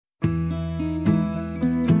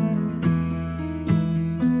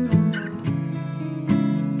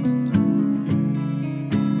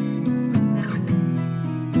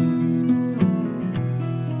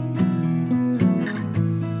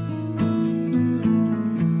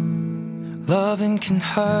Loving can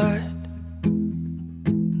hurt.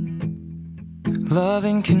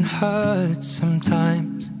 Loving can hurt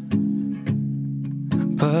sometimes,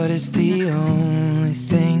 but it's the only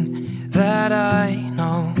thing that I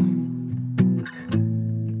know.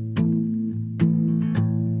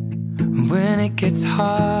 When it gets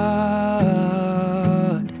hard,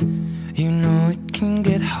 you know it can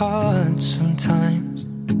get hard sometimes.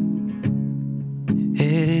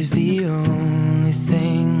 It is the only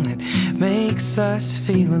thing that makes us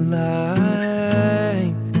feel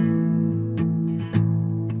alive.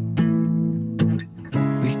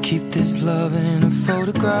 We keep this love in a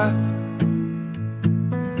photograph.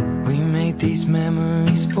 We made these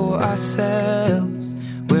memories for ourselves,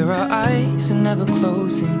 where our eyes are never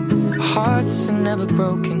closing, our hearts are never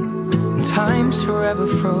broken, and time's forever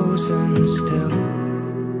frozen still.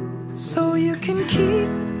 So you can keep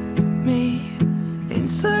me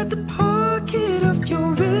inside the pocket of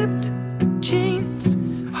your ripped jeans,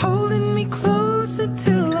 holding me closer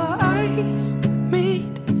till our eyes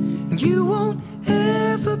meet, and you won't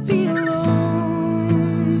ever be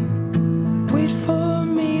alone. Wait for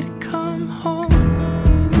me to come home.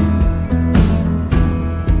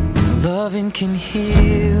 Loving can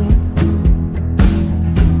heal.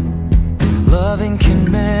 Loving can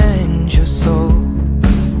mend your soul,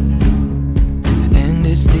 and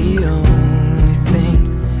it's the only thing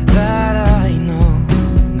that I know.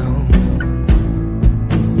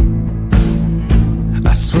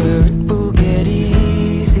 I swear it will get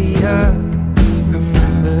easier.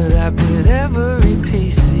 Remember that with every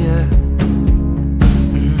piece of you.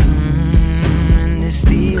 And it's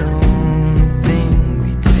the only thing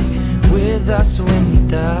we take with us when we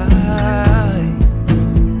die.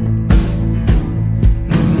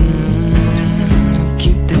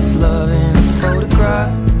 Keep this love in a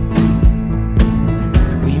photograph.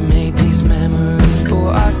 We made these memories for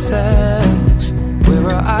ourselves, where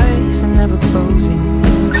our eyes are never closing,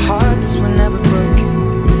 our hearts were never broken,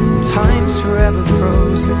 time's forever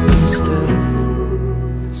frozen still.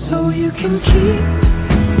 So you can keep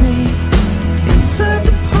me inside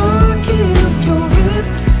the pocket of your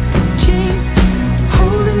ripped jeans,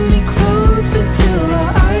 holding me closer till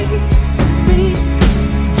our eyes meet.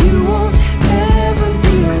 You won't ever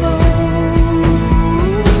be alone.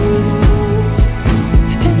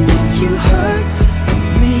 And if you hurt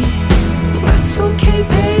me, that's okay,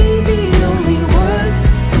 baby. Only words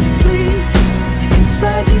bleed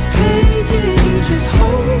inside these pages. You just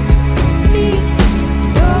hold me,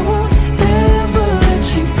 and I won't ever let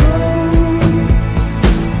you go.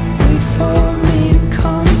 Wait for me to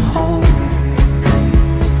come home.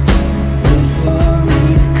 Wait for me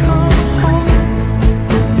to come home.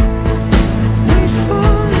 Wait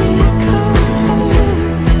for me to come home.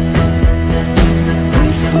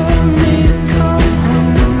 Wait for me to come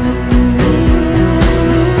home.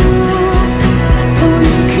 Oh,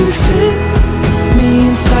 you can fit me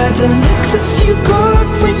inside the necklace you got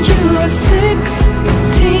when you were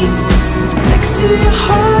 16, next to your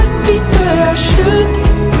heartbeat where I should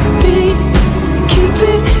be. Keep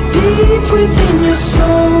it deep within your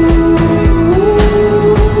soul.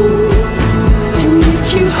 And if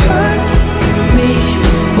you hurt me,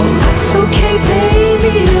 well, that's okay,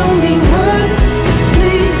 baby. Only words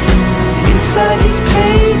bleed inside these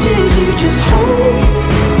pages. You just hold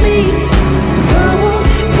me, and I won't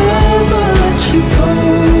ever let you go.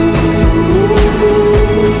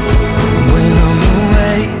 When I'm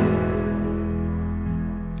away,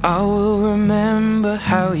 I will remember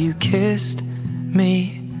how you kissed me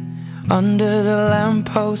under the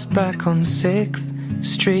lamppost back on 6th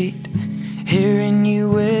Street, hearing you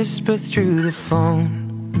whisper through the phone,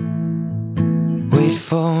 wait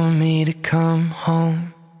for me to come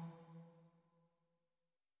home.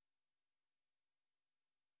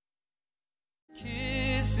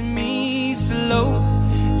 Kiss me slow,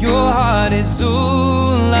 your heart is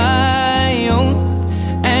all I own,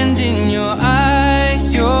 and in your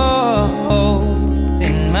eyes you're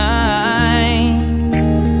holding mine.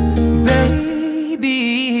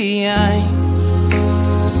 Baby,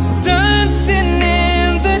 I'm dancing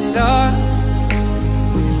in the dark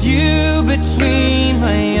with you between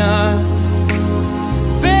my arms,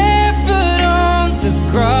 barefoot on the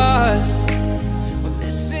grass,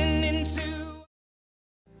 listening to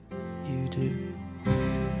you do.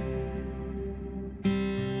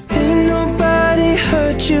 Ain't nobody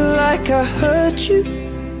hurt you like I hurt you.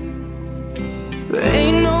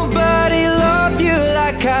 Ain't nobody love you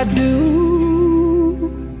like I do.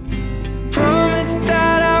 Promise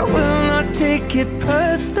that I will not take it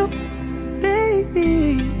personal,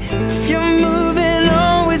 baby, if you're moving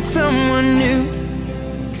on with someone new.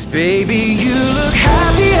 'Cause baby,